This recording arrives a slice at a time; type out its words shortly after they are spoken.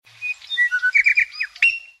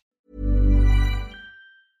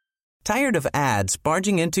Tired of ads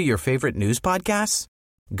barging into your favorite news podcasts?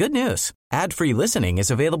 Good news. Ad-free listening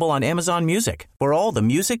is available on Amazon Music for all the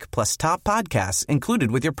music plus top podcasts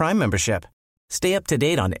included with your Prime membership. Stay up to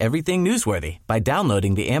date on everything newsworthy by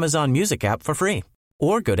downloading the Amazon Music app for free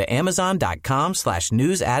or go to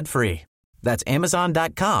amazon.com/news ad free. That's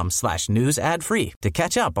amazon.com/news ad free to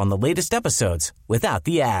catch up on the latest episodes without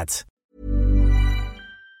the ads.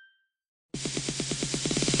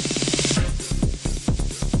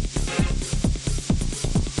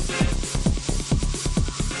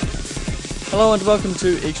 Hello and welcome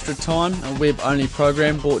to Extra Time, a web-only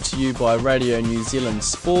program brought to you by Radio New Zealand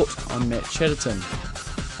Sport. I'm Matt Chatterton.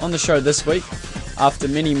 On the show this week, after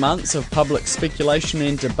many months of public speculation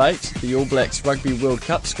and debate, the All Blacks Rugby World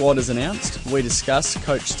Cup squad is announced. We discuss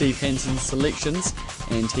Coach Steve Hanson's selections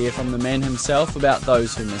and hear from the man himself about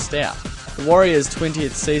those who missed out. The Warriors'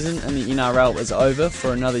 20th season in the NRL is over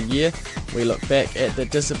for another year. We look back at the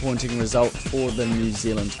disappointing result for the New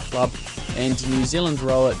Zealand club. And New Zealand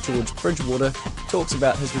rower George Bridgewater talks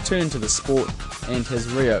about his return to the sport and his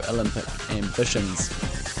Rio Olympic ambitions.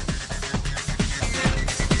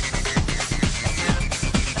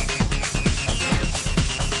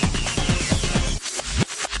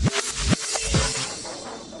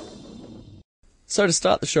 So to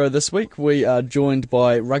start the show this week, we are joined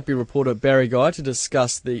by rugby reporter Barry Guy to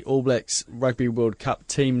discuss the All Blacks Rugby World Cup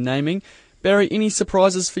team naming. Barry, any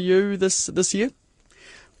surprises for you this year?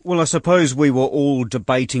 Well, I suppose we were all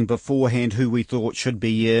debating beforehand who we thought should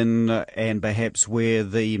be in and perhaps where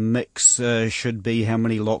the mix should be, how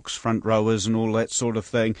many locks, front rowers and all that sort of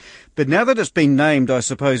thing. But now that it's been named, I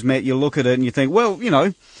suppose, Matt, you look at it and you think, well,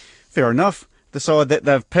 fair enough. The side that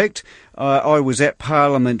they've picked. I was at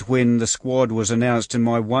Parliament when the squad was announced, and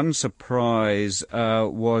my one surprise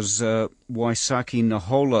was Waisake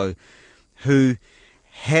Naholo, who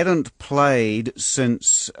hadn't played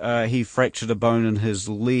since he fractured a bone in his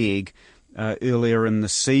leg earlier in the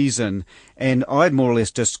season. And I'd more or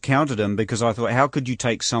less discounted him because I thought, how could you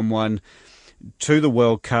take someone to the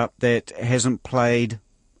World Cup that hasn't played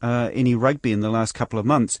any rugby in the last couple of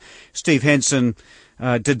months? Steve Hanson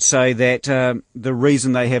did say that the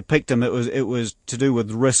reason they have picked him, it was to do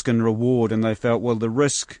with risk and reward, and they felt, well, the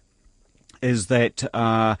risk is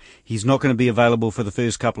that he's not going to be available for the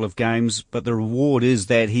first couple of games, but the reward is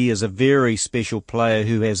that he is a very special player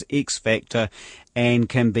who has X factor and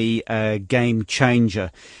can be a game changer.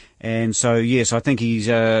 And so, yes, I think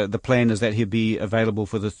the plan is that he'll be available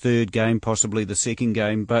for the third game, possibly the second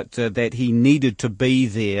game, but that he needed to be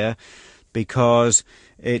there because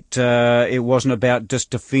it wasn't about just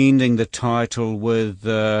defending the title with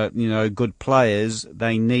good players.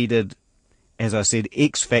 They needed, as I said,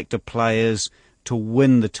 X-factor players to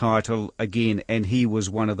win the title again, and he was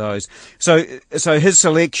one of those. So his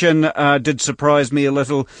selection did surprise me a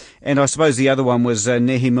little, and I suppose the other one was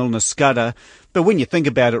Nehe Milner-Skudder. But when you think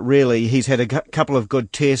about it, really, he's had a couple of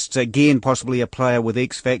good tests. Again, possibly a player with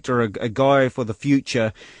X-factor, a guy for the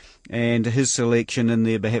future. And his selection in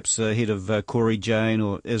there, perhaps ahead of Corey Jane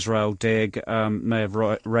or Israel Dagg, may have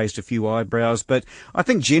raised a few eyebrows. But I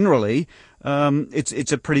think generally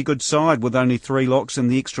it's a pretty good side with only three locks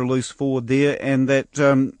and the extra loose forward there. And that,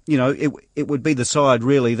 it would be the side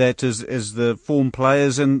really that is the form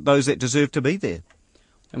players and those that deserve to be there.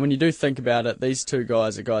 And when you do think about it, these two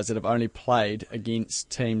guys are guys that have only played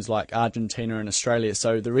against teams like Argentina and Australia.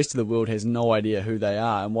 So the rest of the world has no idea who they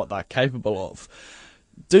are and what they're capable of.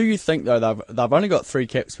 Do you think, though, they've only got three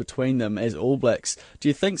caps between them as All Blacks? Do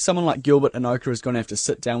you think someone like Gilbert Enoka is going to have to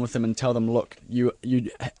sit down with them and tell them, look, you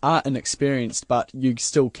are inexperienced, but you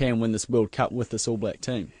still can win this World Cup with this All Black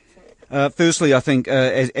team? Firstly, I think,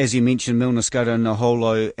 as you mentioned, Milner-Skudder and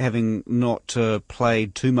Naholo, having not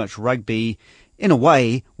played too much rugby, in a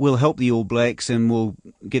way, will help the All Blacks and will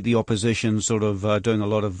get the opposition sort of doing a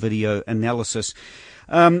lot of video analysis.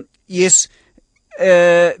 Yes.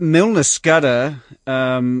 Milner-Skudder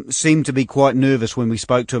seemed to be quite nervous when we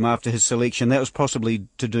spoke to him after his selection. That was possibly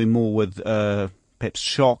to do more with perhaps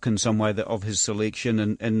shock in some way of his selection,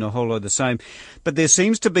 and Naholo the same. But there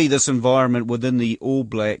seems to be this environment within the All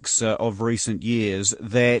Blacks of recent years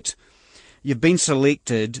that you've been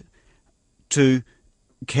selected to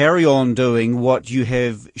carry on doing what you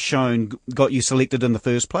have shown got you selected in the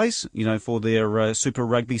first place, for their Super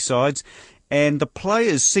Rugby sides. And the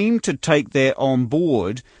players seem to take that on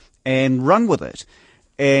board and run with it.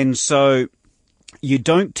 And so you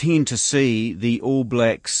don't tend to see the All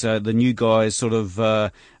Blacks, the new guys, sort of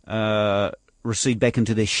recede back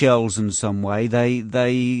into their shells in some way,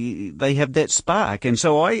 they have that spark. And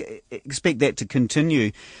so I expect that to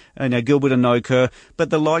continue. Gilbert Enoka, but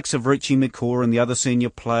the likes of Richie McCaw and the other senior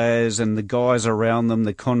players and the guys around them,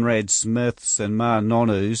 the Conrad Smiths and Ma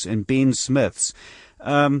Nonus and Ben Smiths,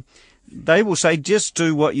 they will say, just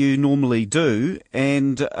do what you normally do,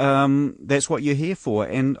 and that's what you're here for.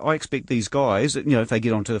 And I expect these guys, if they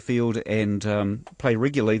get onto the field and play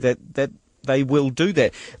regularly, that they will do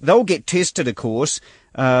that. They'll get tested, of course.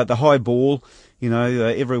 The high ball,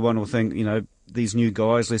 everyone will think, these new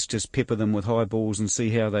guys, let's just pepper them with high balls and see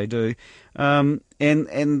how they do. And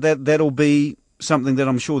that'll be something that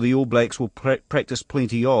I'm sure the All Blacks will practice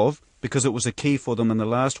plenty of, because it was a key for them in the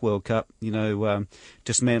last World Cup,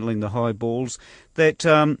 dismantling the high balls. That,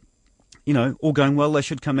 all going well, they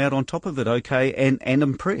should come out on top of it, okay, and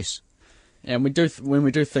impress. And when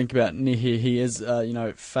we do think about Nehe, he is,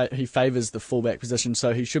 he favours the fullback position,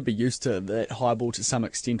 so he should be used to that high ball to some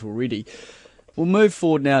extent already. We'll move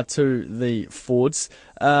forward now to the forwards.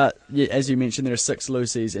 As you mentioned, there are 6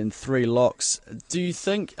 loosies and 3 locks. Do you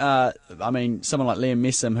think, someone like Liam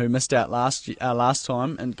Messam, who missed out last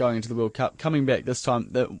time and going into the World Cup, coming back this time,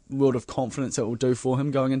 the world of confidence it will do for him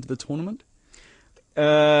going into the tournament?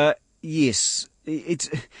 Yes.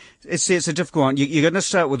 It's a difficult one. You're going to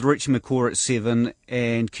start with Richie McCaw at 7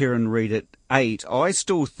 and Kieran Reid at 8. I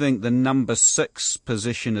still think the number 6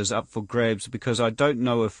 position is up for grabs, because I don't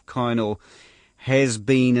know if Kynell has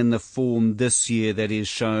been in the form this year that is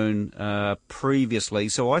shown previously.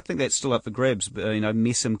 So I think that's still up for grabs.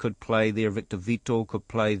 Messam could play there, Victor Vitor could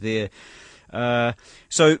play there.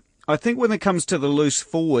 So I think when it comes to the loose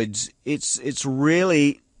forwards, it's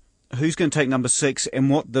really who's going to take number 6 and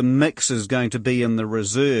what the mix is going to be in the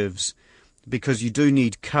reserves, because you do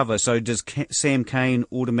need cover. So does Sam Cane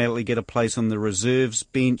automatically get a place on the reserves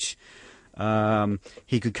bench?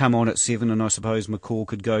 He could come on at 7, and I suppose McCaw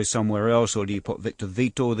could go somewhere else, or do you put Victor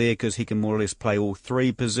Vitor there because he can more or less play all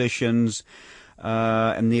 3 positions,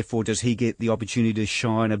 and therefore does he get the opportunity to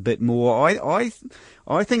shine a bit more?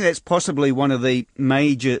 I think that's possibly one of the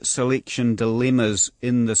major selection dilemmas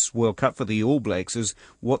in this World Cup for the All Blacks, is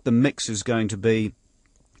what the mix is going to be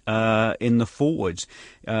in the forwards.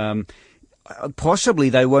 Possibly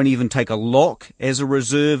they won't even take a lock as a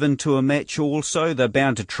reserve into a match also. They're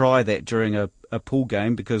bound to try that during a pool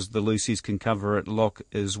game, because the loosies can cover at lock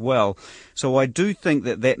as well. So I do think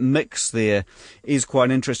that mix there is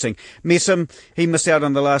quite interesting. Messam, he missed out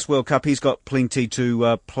on the last World Cup. He's got plenty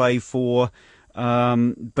to play for.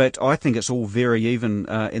 But I think it's all very even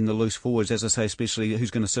in the loose forwards, as I say, especially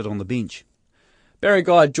who's going to sit on the bench. Barry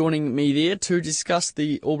Guy joining me there to discuss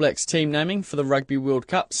the All Blacks team naming for the Rugby World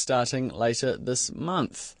Cup starting later this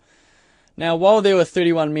month. Now, while there were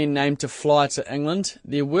 31 men named to fly to England,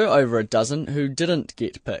 there were over a dozen who didn't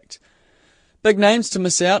get picked. Big names to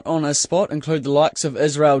miss out on a spot include the likes of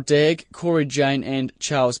Israel Dagg, Corey Jane and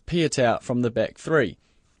Charles Piutau from the back 3.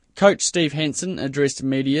 Coach Steve Hansen addressed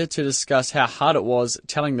media to discuss how hard it was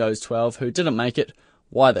telling those 12 who didn't make it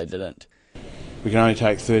why they didn't. We can only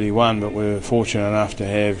take 31, but we're fortunate enough to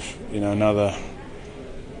have another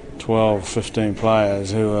 12, 15 players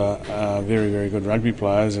who are very, very good rugby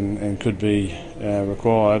players and could be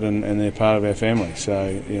required, and they're part of our family.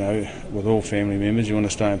 So, with all family members, you want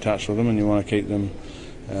to stay in touch with them, and you want to keep them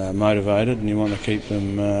motivated, and you want to keep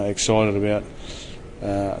them excited about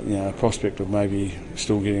a prospect of maybe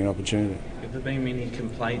still getting an opportunity. Have there been many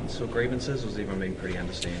complaints or grievances, or has everyone been pretty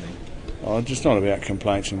understanding? It's just not about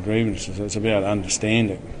complaints and grievances, it's about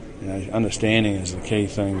understanding. Understanding is the key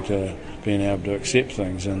thing to being able to accept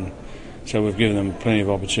things, and so we've given them plenty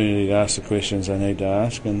of opportunity to ask the questions they need to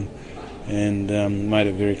ask, and made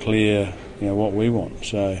it very clear what we want.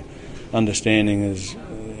 So understanding is,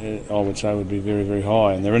 I would say, would be very, very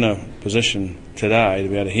high, and they're in a position today to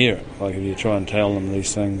be able to hear it. Like, if you try and tell them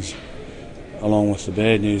these things along with the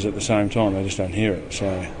bad news at the same time, they just don't hear it.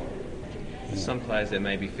 So some players that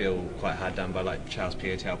maybe feel quite hard done by, like Charles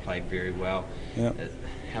Piutau, played very well. Yeah.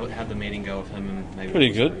 How'd the meeting go with him? And maybe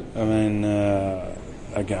pretty good.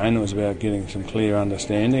 Again, it was about getting some clear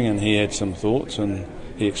understanding, and he had some thoughts, and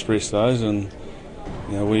he expressed those, and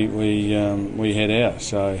we had ours.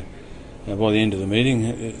 So by the end of the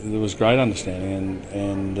meeting, there was great understanding,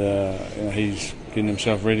 and he's getting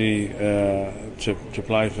himself ready to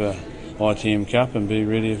play for ITM Cup and be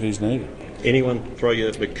ready if he's needed. Anyone throw you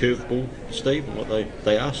a curveball, Steve, on what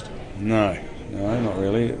they asked? No, not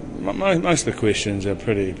really. Most of the questions are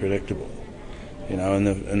pretty predictable, and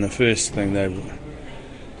the first thing they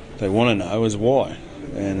want to know is why,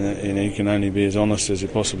 and he can only be as honest as he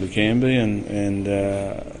possibly can be, and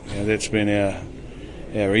that's been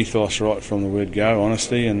our ethos right from the word go,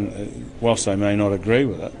 honesty, and whilst they may not agree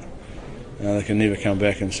with it, they can never come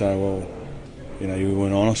back and say, well, you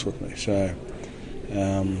weren't honest with me. So,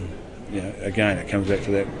 again, it comes back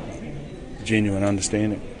to that genuine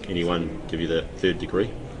understanding. Anyone give you the third degree?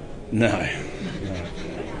 No.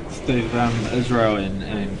 Steve, Israel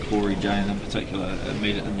and Corey Jane in particular, in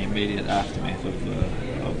the immediate aftermath of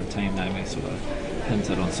the team naming, sort of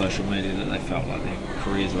hinted on social media that they felt like their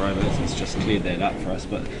careers are over. It's just cleared that up for us.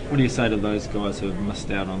 But what do you say to those guys who have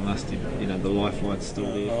missed out on this? The lifeline's still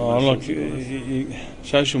there. Look,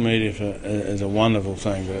 social media is a wonderful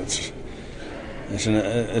thing, but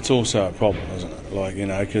it's also a problem, isn't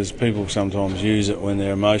it? Because people sometimes use it when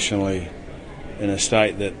they're emotionally in a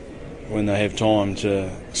state that, when they have time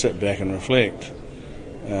to sit back and reflect,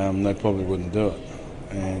 they probably wouldn't do it.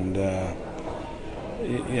 And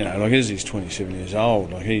Izzy's 27 years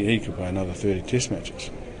old. He could play another 30 Test matches.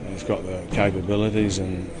 He's got the capabilities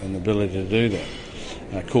and the ability to do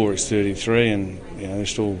that. Corey's 33, and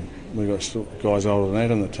we've got guys older than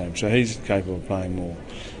that on the team, so he's capable of playing more.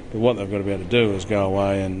 But what they've got to be able to do is go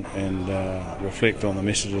away and reflect on the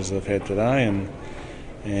messages they've had today,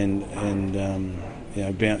 and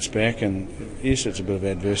bounce back. And yes, it's a bit of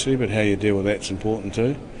adversity, but how you deal with that's important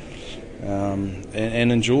too.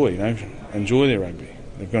 And enjoy their rugby.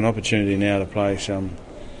 They've got an opportunity now to play some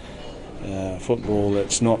football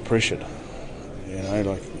that's not pressured.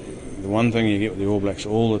 The one thing you get with the All Blacks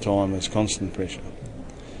all the time is constant pressure,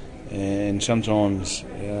 and sometimes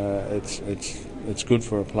it's good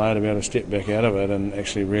for a player to be able to step back out of it and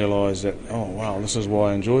actually realise that, oh wow, this is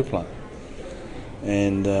why I enjoy playing,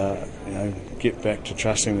 and get back to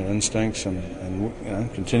trusting their instincts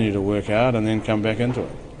and continue to work hard and then come back into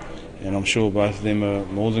it. And I'm sure both of them are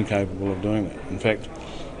more than capable of doing that. In fact,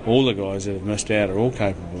 all the guys that have missed out are all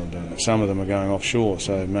capable of doing it. Some of them are going offshore,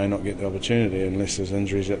 so they may not get the opportunity unless there's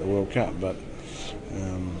injuries at the World Cup, but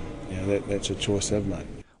that's a choice they've made.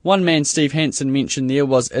 One man Steve Hansen mentioned there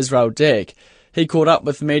was Israel Dagg. He caught up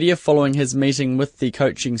with media following his meeting with the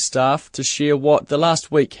coaching staff to share what the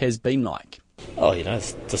last week has been like.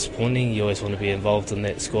 It's disappointing. You always want to be involved in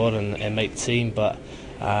that squad and make the team, but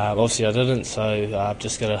obviously I didn't, so I've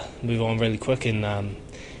just got to move on really quick and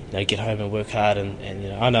get home and work hard.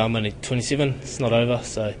 And I know I'm only 27, it's not over,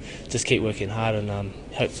 so just keep working hard and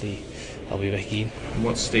hopefully I'll be back again.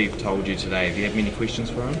 What Steve told you today, have you had many questions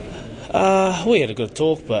for him? We had a good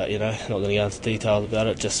talk, but not going to go into detail about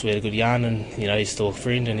it. Just we had a good yarn, and he's still a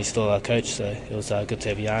friend and he's still our coach, so it was good to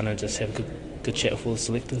have a yarn and just have a good chat with all the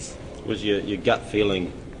selectors. Was your gut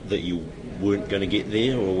feeling that you weren't going to get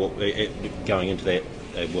there, or what, going into that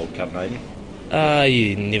World Cup maybe?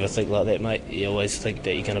 You never think like that, mate. You always think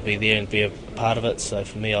that you're going to be there and be a part of it. So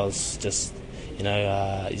for me, I was just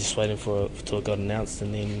just waiting for it till it got announced,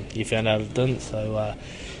 and then you found out it didn't. So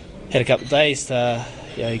had a couple of days to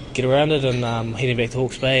get around it, and heading back to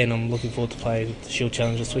Hawke's Bay, and I'm looking forward to playing the Shield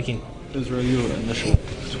Challenge this weekend. Israel, your initial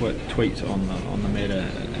tweet on the matter,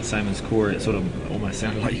 same as Corey, it sort of almost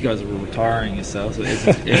sounded like you guys were retiring yourselves. As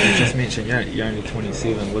you just mentioned, you're only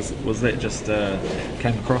 27. Was that just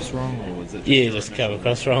came across wrong, or was it? Yeah, just came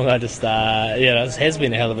across wrong. I just it has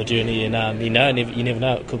been a hell of a journey, and you never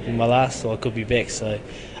know. It could be my last, or I could be back. So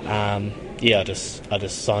I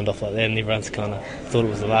just signed off like that, and everyone's kind of thought it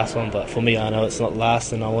was the last one. But for me, I know it's not the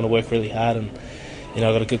last, and I want to work really hard. And I've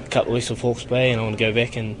got a good couple of weeks with Hawke's Bay, and I want to go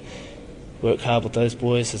back and work hard with those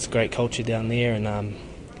boys. It's a great culture down there, and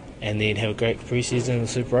then have a great pre-season in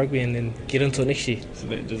Super Rugby, and then get into it next year. So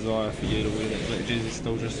that desire for you to wear that black jersey is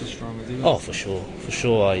still just as strong as ever? Oh, for sure.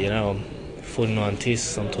 I'm 49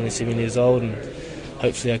 tests, I'm 27 years old, and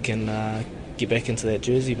hopefully I can get back into that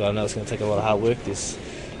jersey, but I know it's going to take a lot of hard work. There's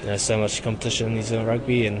so much competition in New Zealand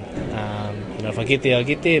rugby, and if I get there, I'll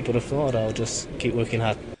get there, but if not, I'll just keep working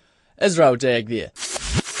hard. Israel Dagg there.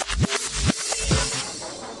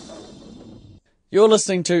 You're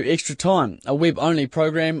listening to Extra Time, a web-only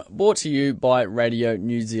program brought to you by Radio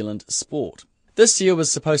New Zealand Sport. This year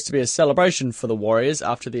was supposed to be a celebration for the Warriors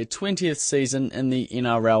after their 20th season in the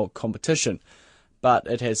NRL competition, but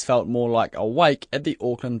it has felt more like a wake at the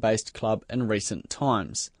Auckland-based club in recent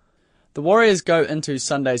times. The Warriors go into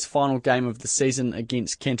Sunday's final game of the season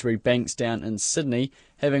against Canterbury Bankstown in Sydney,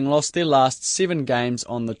 having lost their last 7 games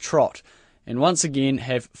on the trot, and once again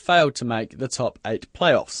have failed to make the top 8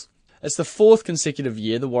 playoffs. It's the 4th consecutive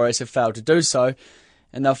year the Warriors have failed to do so,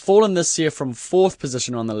 and they've fallen this year from 4th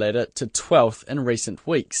position on the ladder to 12th in recent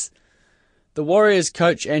weeks. The Warriors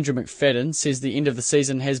coach Andrew McFadden says the end of the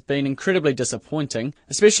season has been incredibly disappointing,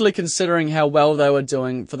 especially considering how well they were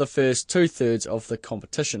doing for the first 2/3 of the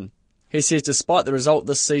competition. He says despite the result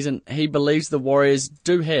this season, he believes the Warriors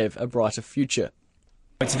do have a brighter future.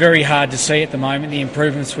 It's very hard to see at the moment the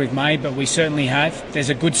improvements we've made, but we certainly have. There's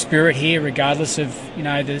a good spirit here regardless of,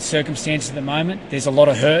 the circumstances at the moment. There's a lot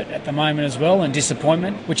of hurt at the moment as well and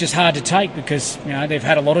disappointment, which is hard to take because, they've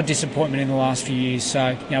had a lot of disappointment in the last few years.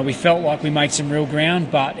 So, we felt like we made some real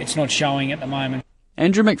ground, but it's not showing at the moment.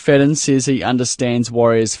 Andrew McFadden says he understands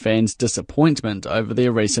Warriors fans' disappointment over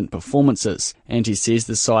their recent performances, and he says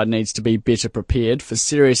the side needs to be better prepared for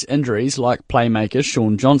serious injuries like playmaker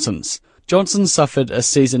Shaun Johnson's. Johnson suffered a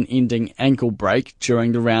season-ending ankle break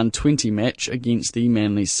during the round 20 match against the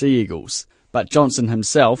Manly Sea Eagles. But Johnson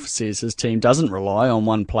himself says his team doesn't rely on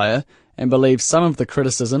one player and believes some of the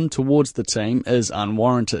criticism towards the team is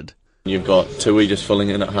unwarranted. You've got Tui just filling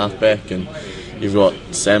in at halfback, and you've got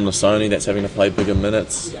Sam Lasoni that's having to play bigger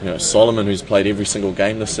minutes. Solomon, who's played every single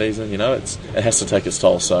game this season. It has to take its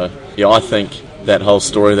toll. So I think that whole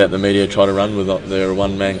story that the media try to run with they're a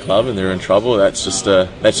one-man club and they're in trouble, that's just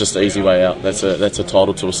the easy way out. That's a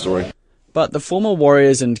title to a story. But the former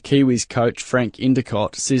Warriors and Kiwis coach Frank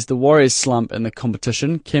Endicott says the Warriors' slump in the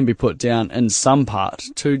competition can be put down in some part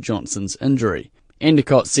to Johnson's injury.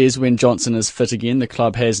 Endicott says when Johnson is fit again, the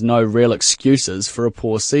club has no real excuses for a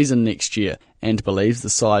poor season next year and believes the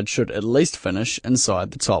side should at least finish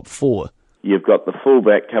inside the top 4. You've got the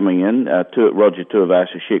fullback coming in, Roger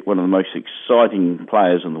Tuivasa-Sheck, one of the most exciting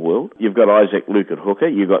players in the world. You've got Isaac Luke at hooker.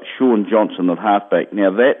 You've got Shaun Johnson at halfback. Now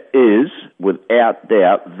that is, without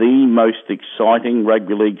doubt, the most exciting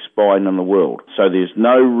rugby league spine in the world. So there's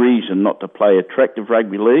no reason not to play attractive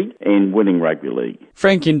rugby league and winning rugby league.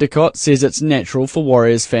 Frank Endicott says it's natural for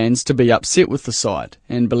Warriors fans to be upset with the side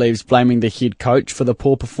and believes blaming the head coach for the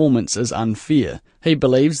poor performance is unfair. He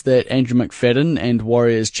believes that Andrew McFadden and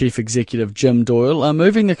Warriors Chief Executive Jim Doyle are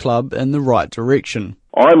moving the club in the right direction.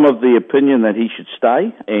 I'm of the opinion that he should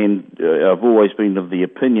stay, and I've always been of the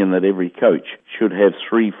opinion that every coach should have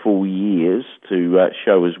 3 full years to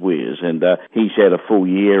show his wares, and he's had a full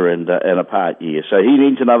year and a part year, so he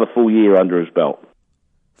needs another full year under his belt.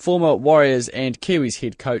 Former Warriors and Kiwis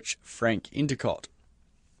head coach Frank Endicott.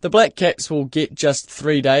 The Black Caps will get just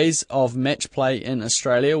 3 days of match play in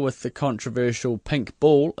Australia with the controversial pink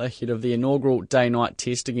ball ahead of the inaugural day-night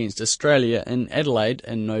test against Australia in Adelaide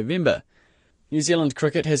in November. New Zealand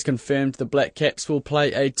Cricket has confirmed the Black Caps will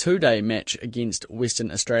play a 2-day match against Western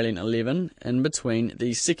Australian 11 in between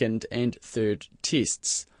the second and third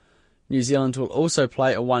tests. New Zealand will also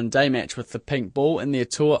play a 1-day match with the pink ball in their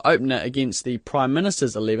tour opener against the Prime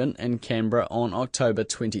Minister's 11 in Canberra on October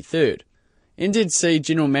 23rd. NZC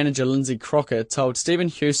General Manager Lindsay Crocker told Stephen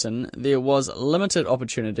Hewson there was limited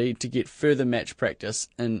opportunity to get further match practice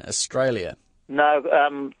in Australia. No,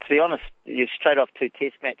 to be honest, you're straight off 2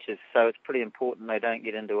 test matches, so it's pretty important they don't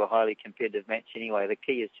get into a highly competitive match anyway. The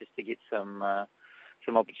key is just to get some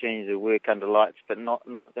opportunities to work under lights, but not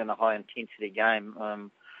in a high-intensity game.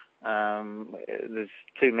 There's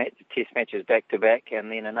 2 test matches back-to-back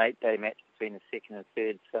and then an 8-day match between the second and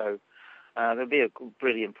third, so there'll be a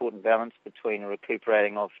really important balance between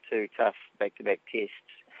recuperating off 2 tough back-to-back tests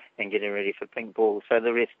and getting ready for pink ball. So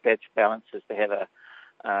the best balance is to have a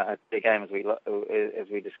game as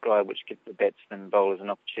we described, which gives the batsmen and bowlers an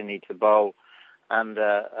opportunity to bowl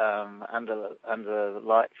under the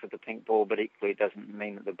lights with the pink ball, but equally it doesn't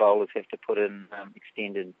mean that the bowlers have to put in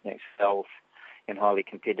extended spells in highly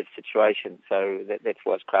competitive situations. So that's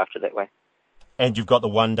why it's crafted that way. And you've got the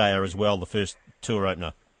one-dayer as well, the first tour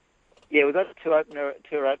opener. Yeah, we've got a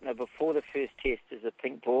tour opener before the first test is a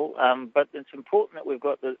pink ball, but it's important that we've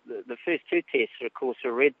got the first 2 tests are, of course,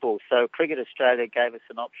 a red ball. So Cricket Australia gave us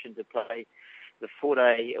an option to play the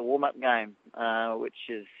 4-day warm-up game, which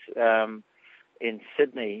is in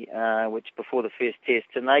Sydney, which before the first test,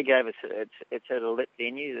 and they gave us, it's at a lit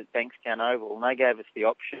venue, at Bankstown Oval, and they gave us the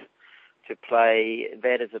option to play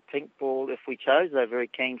that as a pink ball if we chose. They're very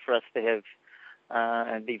keen for us to have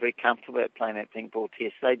and be very comfortable at playing that pink ball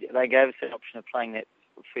test. They gave us the option of playing that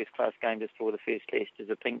first-class game just before the first test as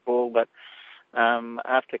a pink ball, but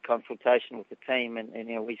after consultation with the team, and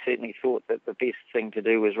we certainly thought that the best thing to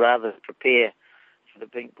do was rather prepare for the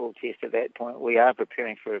pink ball test at that point. We are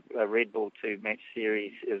preparing for a red ball 2 match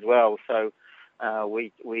series as well, so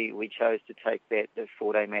we chose to take the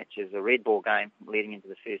 4-day match as a red ball game leading into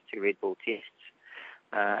the first 2 red ball tests.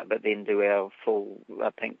 But then do our full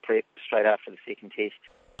pink prep straight after the second test.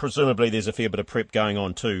 Presumably there's a fair bit of prep going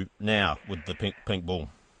on too now with the pink ball.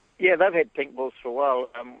 Yeah, they've had pink balls for a while.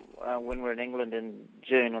 When we were in England in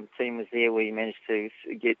June, when the team was there, we managed to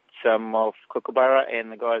get some off Kookaburra,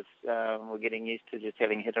 and the guys were getting used to just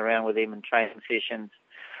having hit around with them in training sessions.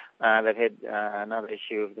 They've had another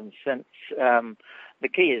issue of them since. The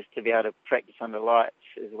key is to be able to practice under lights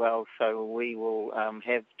as well. So we will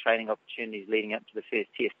have training opportunities leading up to the first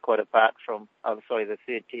test, the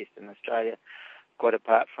third test in Australia, quite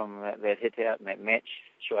apart from that hit out and that match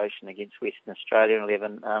situation against Western Australia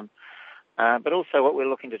 11. But also what we're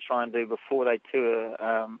looking to try and do before they tour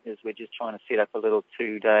is we're just trying to set up a little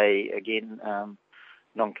 2-day, again,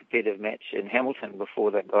 non-competitive match in Hamilton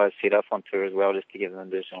before the guys set off on tour as well, just to give them an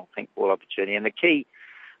additional pink ball opportunity. And the key,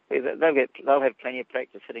 they'll have plenty of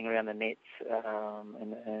practice sitting around the nets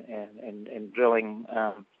and drilling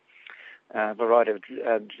a variety of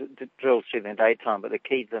drills through the daytime. But the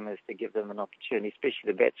key to them is to give them an opportunity, especially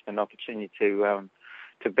the batsmen, an opportunity to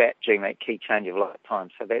bat during that key change of light time.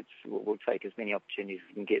 So that's what we'll take as many opportunities as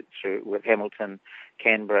we can get through with Hamilton,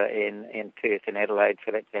 Canberra and Perth and Adelaide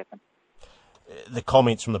for that to happen. The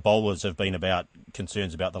comments from the bowlers have been about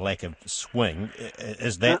concerns about the lack of swing.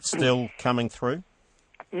 Is that still coming through?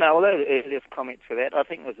 No, well, there's comments for that. I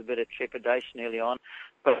think there was a bit of trepidation early on,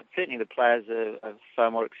 but certainly the players are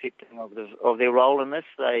far more accepting of their role in this.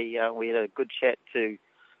 We had a good chat to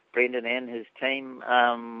Brendan and his team.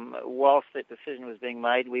 Whilst that decision was being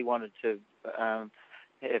made, we wanted to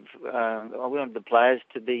we wanted the players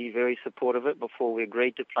to be very supportive of it before we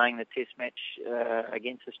agreed to playing the test match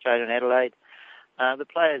against Australia and Adelaide. The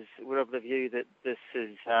players were of the view that this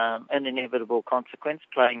is an inevitable consequence,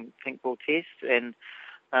 playing pink ball tests, and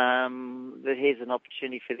that here's an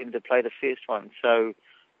opportunity for them to play the first one. So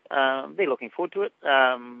they're looking forward to it.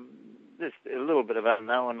 There's a little bit of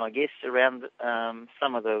unknown, I guess, around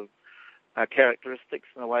some of the characteristics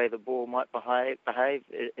and the way the ball might behave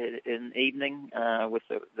in evening with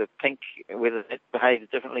the pink, whether it behaves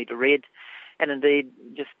differently to red. And indeed,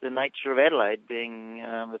 just the nature of Adelaide being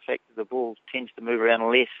the fact that the ball tends to move around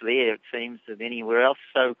less there, it seems, than anywhere else.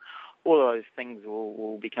 So all of those things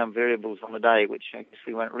will become variables on the day, which I guess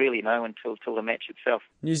we won't really know until the match itself.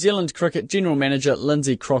 New Zealand Cricket General Manager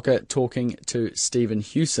Lindsay Crockett talking to Stephen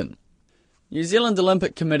Hewson. New Zealand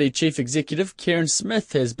Olympic Committee Chief Executive Kieran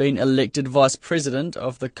Smith has been elected Vice President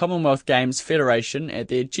of the Commonwealth Games Federation at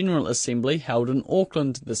their General Assembly held in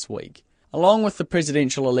Auckland this week. Along with the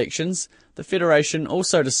presidential elections, the Federation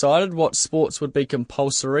also decided what sports would be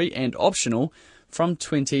compulsory and optional from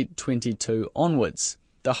 2022 onwards.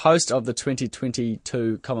 The host of the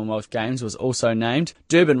 2022 Commonwealth Games was also named.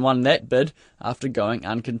 Durban won that bid after going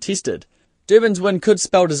uncontested. Durban's win could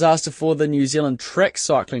spell disaster for the New Zealand track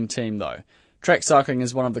cycling team though. Track cycling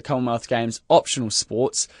is one of the Commonwealth Games optional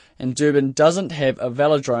sports, and Durban doesn't have a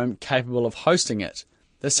velodrome capable of hosting it.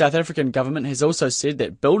 The South African government has also said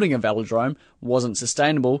that building a velodrome wasn't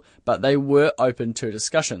sustainable, but they were open to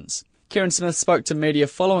discussions. Kieran Smith spoke to media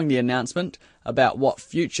following the announcement about what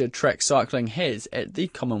future track cycling has at the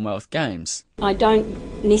Commonwealth Games. I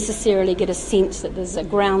don't necessarily get a sense that there's a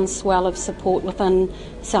groundswell of support within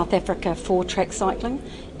South Africa for track cycling,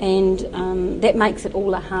 and that makes it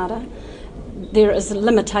all the harder. There is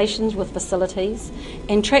limitations with facilities,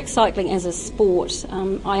 and track cycling as a sport,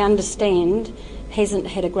 I understand, hasn't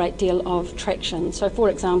had a great deal of traction. So, for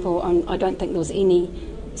example, I don't think there was any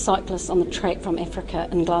cyclists on the track from Africa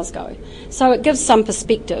in Glasgow. So it gives some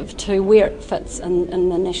perspective to where it fits in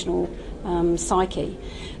the national psyche.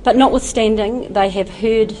 But notwithstanding, they have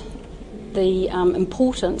heard the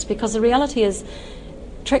importance, because the reality is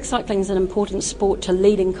track cycling is an important sport to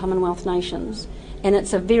leading Commonwealth nations, and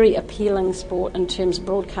it's a very appealing sport in terms of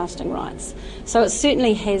broadcasting rights. So it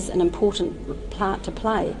certainly has an important part to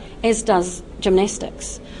play, as does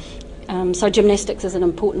gymnastics. So gymnastics is an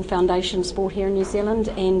important foundation sport here in New Zealand,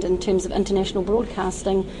 and in terms of international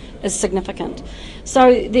broadcasting is significant.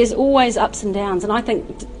 So there's always ups and downs, and I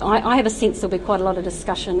think I have a sense there'll be quite a lot of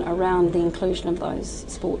discussion around the inclusion of those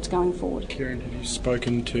sports going forward. Kieran, have you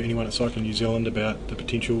spoken to anyone at Cycling New Zealand about the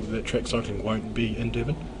potential that track cycling won't be in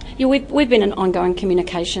Durban? Yeah, we've been in ongoing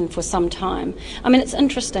communication for some time. I mean, it's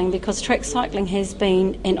interesting because track cycling has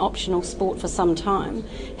been an optional sport for some time.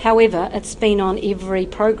 However, it's been on every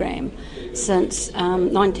program since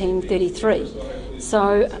 1933.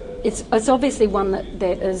 So it's obviously one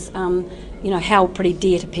that is held pretty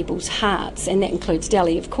dear to people's hearts, and that includes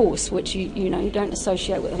Delhi, of course, which you don't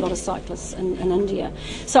associate with a lot of cyclists in India.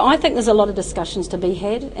 So I think there's a lot of discussions to be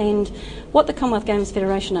had, and what the Commonwealth Games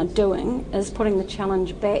Federation are doing is putting the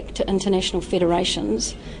challenge back to international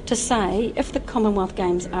federations to say, if the Commonwealth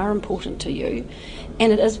Games are important to you,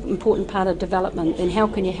 and it is an important part of development, then how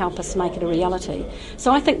can you help us make it a reality?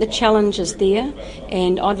 So I think the challenge is there,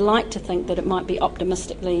 and I'd like to think that it might be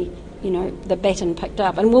optimistically the baton picked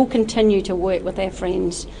up, and we'll continue to work with our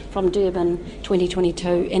friends from Durban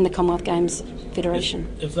 2022 and the Commonwealth Games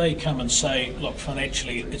Federation. If they come and say, look,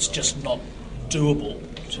 financially it's just not doable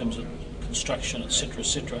in terms of construction,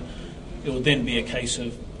 etc., it would then be a case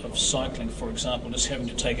of cycling, for example, just having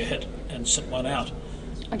to take a hit and sit one out.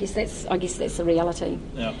 I guess that's the reality.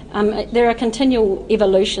 Yeah. There are continual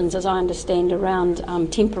evolutions, as I understand, around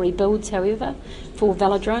temporary builds, however, for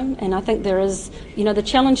Velodrome, and I think there is, the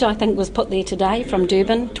challenge I think was put there today from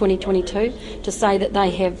Durban 2022 to say that they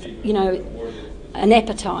have, an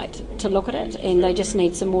appetite to look at it, and they just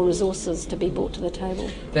need some more resources to be brought to the table.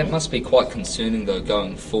 That must be quite concerning, though,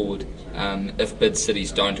 going forward. If bid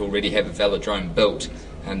cities don't already have a velodrome built,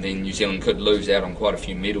 and then New Zealand could lose out on quite a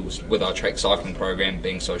few medals with our track cycling program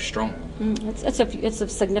being so strong. It's a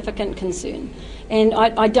significant concern, and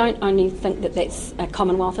I don't only think that that's a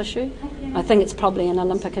Commonwealth issue. I think it's probably an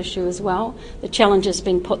Olympic issue as well. The challenge has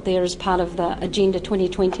been put there as part of the Agenda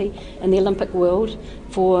 2020 in the Olympic world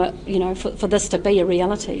for this to be a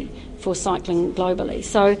reality for cycling globally.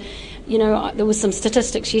 So, there was some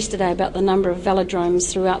statistics yesterday about the number of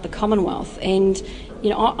velodromes throughout the Commonwealth, and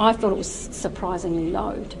I thought it was surprisingly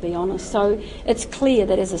low, to be honest. So it's clear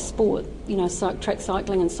that as a sport, track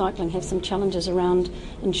cycling and cycling have some challenges around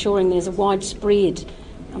ensuring there's a widespread,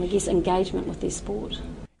 engagement with their sport.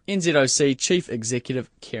 NZOC Chief Executive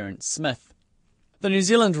Karen Smith. The New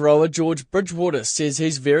Zealand rower George Bridgewater says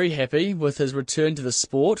he's very happy with his return to the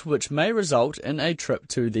sport, which may result in a trip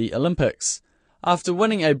to the Olympics. After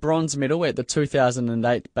winning a bronze medal at the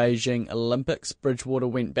 2008 Beijing Olympics, Bridgewater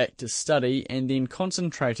went back to study and then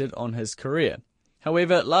concentrated on his career.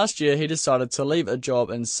 However, last year he decided to leave a job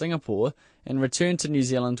in Singapore and return to New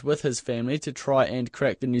Zealand with his family to try and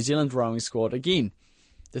crack the New Zealand rowing squad again.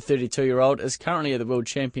 The 32-year-old is currently at the World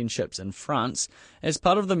Championships in France as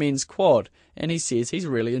part of the men's quad, and he says he's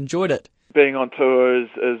really enjoyed it. Being on tour is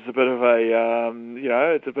a bit of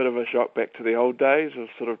it's a bit of a shock back to the old days of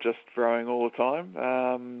sort of just rowing all the time.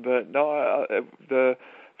 But no,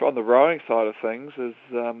 on the rowing side of things is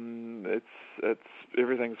it's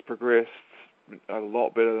everything's progressed a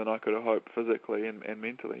lot better than I could have hoped physically and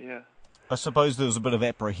mentally. Yeah. I suppose there was a bit of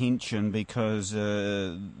apprehension because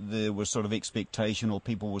there was sort of expectation, or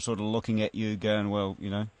people were sort of looking at you going, well,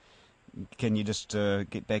 can you just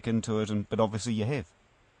get back into it? But obviously you have.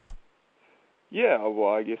 Yeah,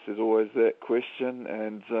 well, I guess there's always that question,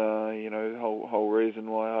 and the whole reason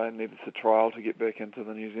why I needed to trial to get back into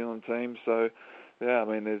the New Zealand team. So, yeah, I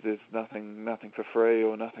mean, there's nothing for free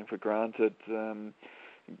or nothing for granted,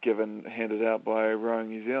 handed out by Rowing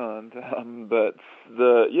New Zealand. But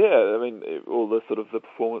all the sort of the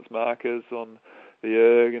performance markers on the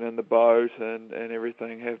erg and in the boat and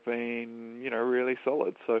everything have been really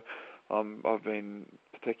solid. So, I've been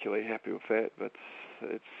particularly happy with that. But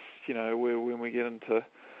it's when we get into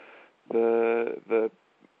the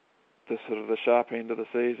sort of the sharp end of the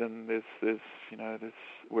season,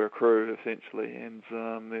 we're a crew essentially, and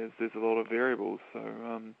there's a lot of variables. So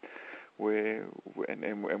we're a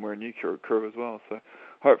new crew as well. So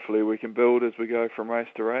hopefully we can build as we go from race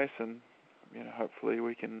to race, and hopefully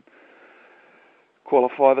we can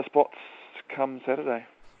qualify the spots come Saturday.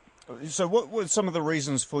 So what were some of the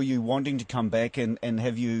reasons for you wanting to come back, and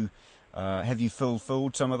have you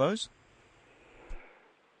fulfilled some of those?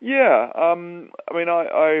 Yeah, I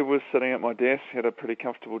was sitting at my desk, had a pretty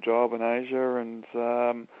comfortable job in Asia, and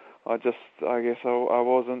I guess I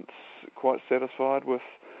wasn't quite satisfied with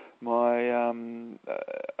my,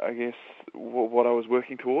 what I was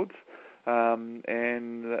working towards,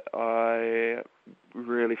 and I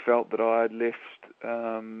really felt that I had left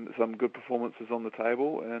some good performances on the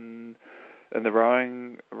table in the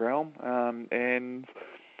rowing realm, and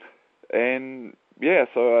yeah,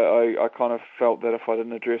 so I kind of felt that if I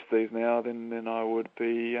didn't address these now, then I would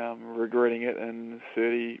be regretting it in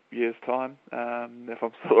 30 years' time, if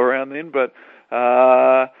I'm still around then. But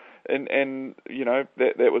and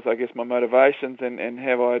that was, I guess, my motivations, and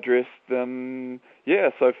have I addressed them?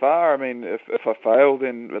 Yeah, so far. I mean, if I fail,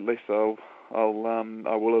 then at least I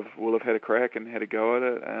will have had a crack and had a go at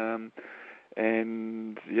it.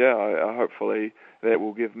 And yeah, I hopefully that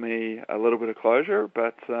will give me a little bit of closure.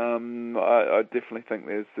 But I definitely think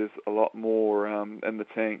there's a lot more in the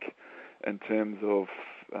tank in terms of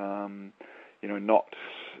not,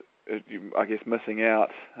 I guess, missing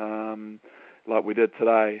out like we did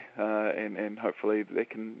today, and hopefully they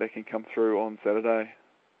can come through on Saturday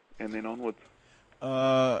and then onwards.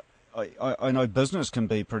 I know business can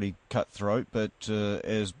be pretty cutthroat, but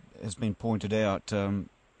as has been pointed out,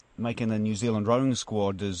 making a New Zealand rowing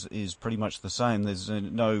squad is pretty much the same. There's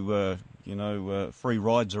no free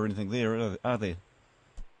rides or anything there, are there?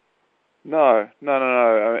 No.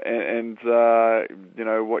 And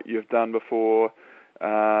what you've done before,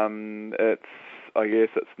 I guess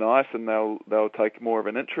it's nice, and they'll take more of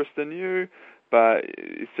an interest in you. But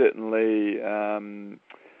certainly,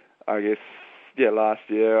 I guess, last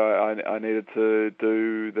year I needed to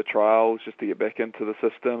do the trials just to get back into the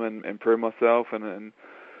system and prove myself, and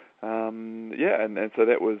so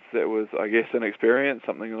that was I guess an experience,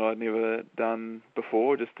 something that I'd never done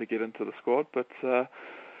before, just to get into the squad. But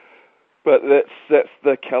that's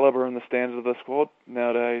the calibre and the standard of the squad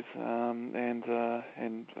nowadays, and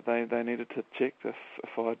they needed to check if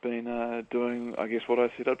I'd been doing, I guess, what I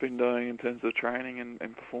said I'd been doing in terms of training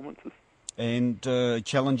and performances. And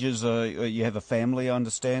challenges, you have a family, I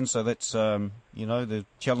understand, so that's, the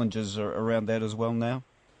challenges are around that as well now?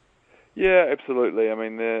 Yeah, absolutely. I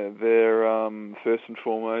mean, they're first and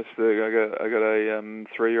foremost, I got a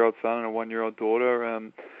 3-year-old son and a 1-year-old daughter,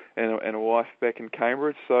 and a wife back in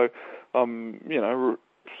Cambridge, so I'm,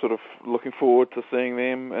 sort of looking forward to seeing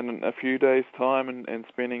them in a few days' time and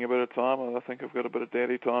spending a bit of time. I think I've got a bit of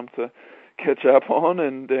daddy time to catch up on,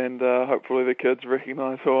 and hopefully the kids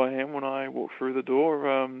recognise who I am when I walk through the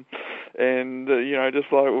door.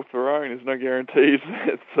 Just like with Verone, there's no guarantees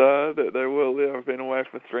that they will. I've been away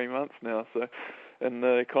for 3 months now, so in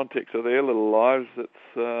the context of their little lives,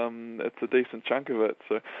 it's a decent chunk of it.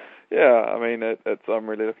 So, yeah, I mean, I'm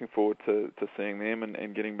really looking forward to seeing them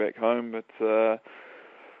and getting back home. But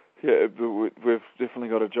we've definitely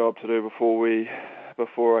got a job to do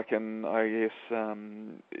before I can, I guess,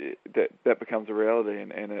 that becomes a reality,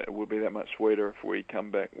 and it will be that much sweeter if we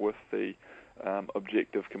come back with the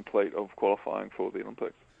objective complete of qualifying for the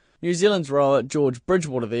Olympics. New Zealand's rower George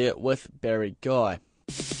Bridgewater there with Barry Guy.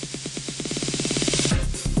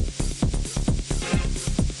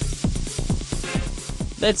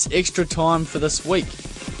 That's extra time for this week.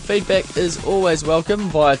 Feedback is always welcome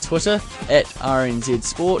via Twitter @RNZ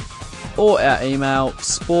Sport or our email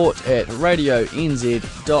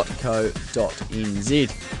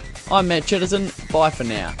sport@radionz.co.nz. I'm Matt Chatterton. Bye for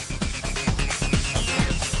now.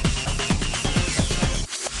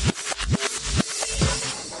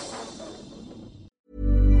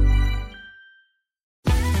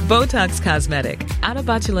 Botox Cosmetic, out of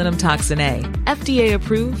botulinum toxin A, FDA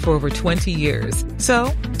approved for over 20 years.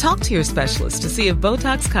 So, talk to your specialist to see if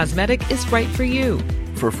Botox Cosmetic is right for you.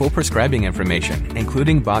 For full prescribing information,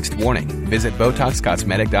 including boxed warning, visit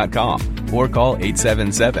BotoxCosmetic.com or call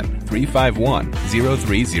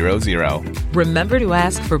 877-351-0300. Remember to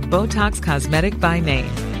ask for Botox Cosmetic by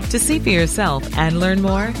name. To see for yourself and learn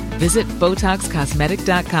more, visit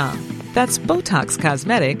BotoxCosmetic.com. That's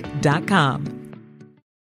BotoxCosmetic.com.